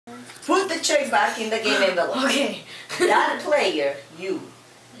trade back in the game envelope. Okay. That player, you,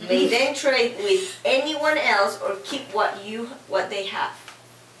 may then trade with anyone else or keep what they have.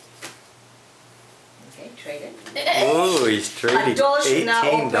 Okay, trade it. Oh, he's trading Adults should now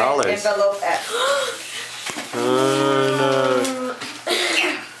open $18. envelope F. Oh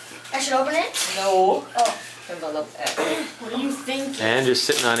I should open it? No. Oh, envelope F. What do you think? no. Andrew's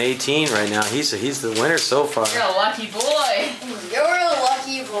sitting on 18 right now. He's the winner so far. You're a lucky boy. You're a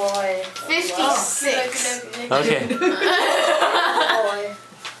lucky boy. 56. Okay. Boy.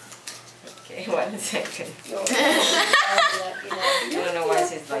 Okay, 1 second. I don't know why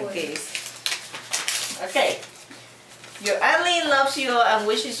it's like this. Okay. Your Eileen loves you and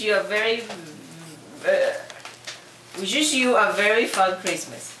wishes you a very fun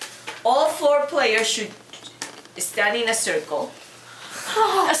Christmas. All 4 players should stand in a circle.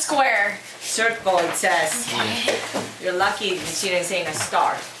 A square. Circle, it says. You're lucky she didn't say in a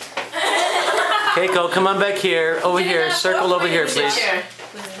star. Keiko, come on back here. Over here. Circle over here, please.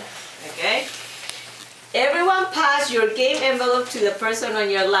 Okay. Everyone pass your game envelope to the person on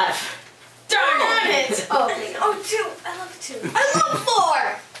your left. Darn it! Oh, 2. I love 2. I love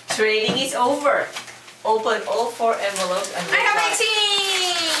 4. Trading is over. Open all 4 envelopes and I have back. 18.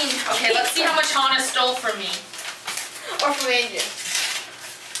 Okay, let's see how much Hannah stole from me. Or from Adrian.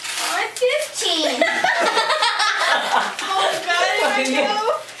 I'm 15. Oh, God, I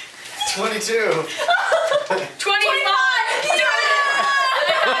know. 22. 25!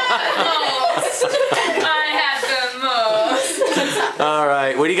 I have the most. All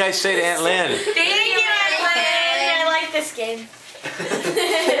right. What do you guys say to Aunt Lynn? Thank you, Aunt Lynn. I like this game.